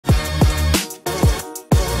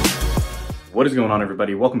What is going on,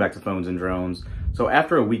 everybody? Welcome back to Phones and Drones. So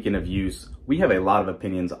after a weekend of use, we have a lot of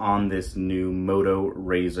opinions on this new Moto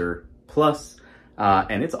RAZR Plus,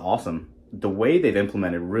 and it's awesome. The way they've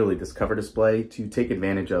implemented really this cover display to take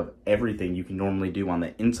advantage of everything you can normally do on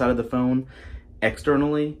the inside of the phone,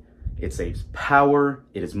 externally, it saves power,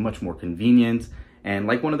 it is much more convenient, and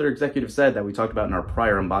like one of their executives said that we talked about in our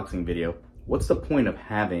prior unboxing video, what's the point of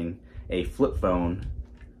having a flip phone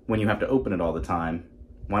when you have to open it all the time?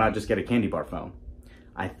 Why not just get a candy bar phone?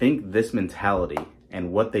 I think this mentality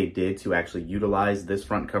and what they did to actually utilize this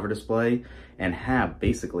front cover display and have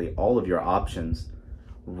basically all of your options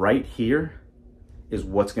right here is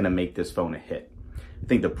what's going to make this phone a hit. I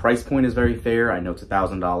think the price point is very fair. I know it's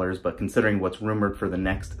 $1,000, but considering what's rumored for the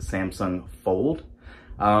next Samsung Fold,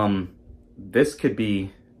 this could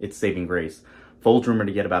be its saving grace. Fold's rumored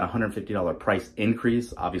to get about a $150 price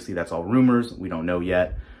increase. Obviously, that's all rumors. We don't know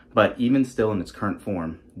yet. But even still in its current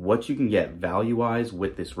form, what you can get value-wise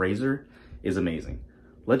with this RAZR is amazing.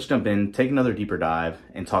 Let's jump in, take another deeper dive,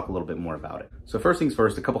 and talk a little bit more about it. So first things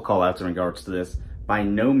first, a couple call outs in regards to this. By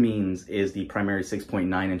no means is the primary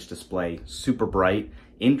 6.9-inch display super bright.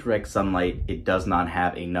 In direct sunlight, it does not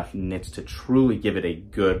have enough nits to truly give it a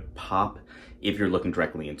good pop if you're looking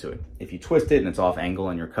directly into it. If you twist it and it's off angle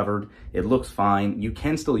and you're covered, it looks fine. You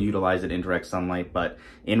can still utilize it in direct sunlight, but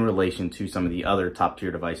in relation to some of the other top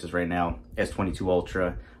tier devices right now, S22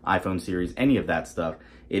 Ultra, iPhone series, any of that stuff,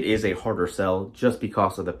 it is a harder sell just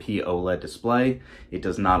because of the POLED display. It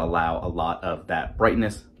does not allow a lot of that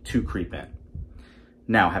brightness to creep in.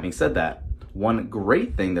 Now, having said that, one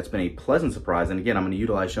great thing that's been a pleasant surprise, and again, I'm going to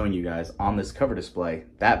utilize showing you guys on this cover display,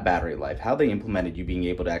 that battery life, how they implemented you being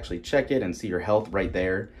able to actually check it and see your health right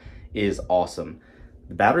there is awesome.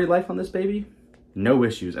 The battery life on this baby, no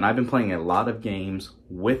issues. And I've been playing a lot of games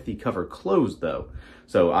with the cover closed though.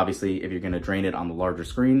 So obviously if you're going to drain it on the larger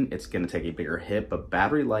screen, it's going to take a bigger hit, but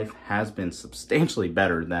battery life has been substantially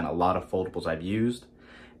better than a lot of foldables I've used.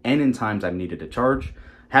 And in times I've needed to charge.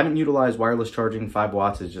 Haven't utilized wireless charging. 5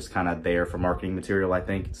 watts is just kind of there for marketing material, I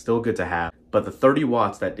think. It's still good to have. But the 30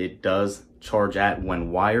 watts that it does charge at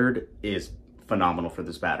when wired is phenomenal for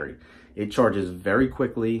this battery. It charges very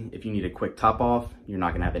quickly. If you need a quick top off, you're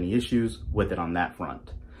not going to have any issues with it on that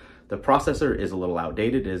front. The processor is a little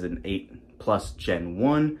outdated. It is an 8 Plus Gen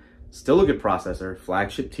 1. Still a good processor,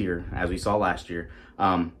 flagship tier, as we saw last year.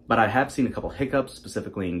 But I have seen a couple hiccups,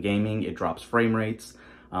 specifically in gaming. It drops frame rates.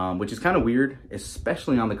 Which is kind of weird,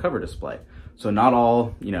 especially on the cover display. So not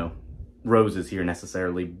all, roses here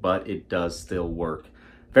necessarily, but it does still work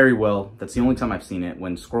very well. That's the only time I've seen it.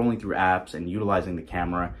 When scrolling through apps and utilizing the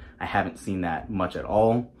camera, I haven't seen that much at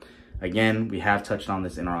all. Again, we have touched on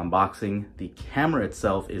this in our unboxing. The camera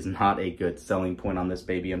itself is not a good selling point on this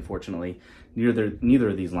baby, unfortunately. Neither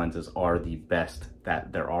of these lenses are the best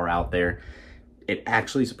that there are out there. It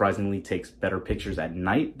actually surprisingly takes better pictures at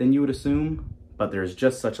night than you would assume, but there's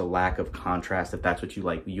just such a lack of contrast if that's what you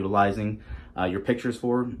like utilizing your pictures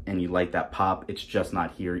for and you like that pop. It's just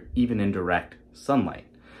not here, even in direct sunlight.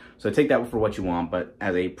 So take that for what you want, but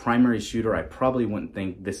as a primary shooter, I probably wouldn't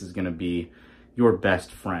think this is gonna be your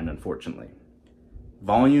best friend, unfortunately.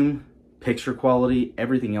 Volume, picture quality,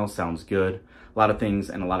 everything else sounds good. A lot of things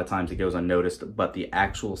and a lot of times it goes unnoticed, but the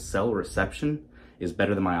actual cell reception is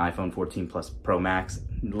better than my iPhone 14 Plus Pro Max,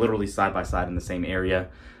 literally side by side in the same area.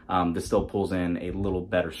 This still pulls in a little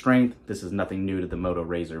better strength. This is nothing new to the Moto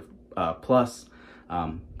RAZR Plus,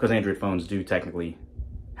 because Android phones do technically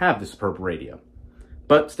have the superb radio,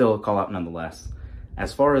 but still a call out nonetheless.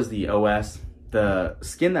 As far as the OS, the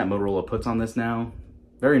skin that Motorola puts on this now,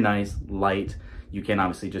 very nice, light. You can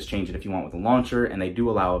obviously just change it if you want with the launcher, and they do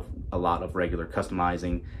allow a lot of regular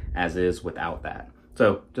customizing as is without that.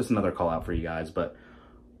 So just another call out for you guys, but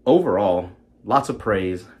overall, lots of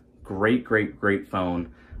praise. Great, great, great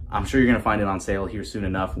phone. I'm sure you're going to find it on sale here soon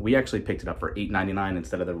enough. We actually picked it up for $8.99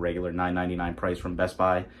 instead of the regular $9.99 price from Best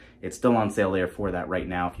Buy. It's still on sale there for that right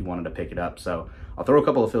now if you wanted to pick it up. So I'll throw a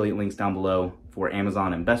couple affiliate links down below for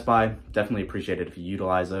Amazon and Best Buy. Definitely appreciate it if you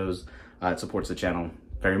utilize those. It supports the channel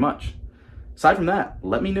very much. Aside from that,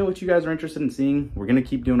 let me know what you guys are interested in seeing. We're going to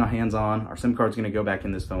keep doing a hands-on. Our SIM card's going to go back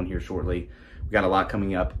in this phone here shortly. We got a lot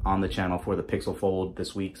coming up on the channel for the Pixel Fold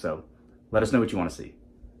this week, so let us know what you want to see.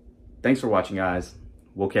 Thanks for watching, guys.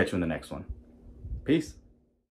 We'll catch you in the next one. Peace.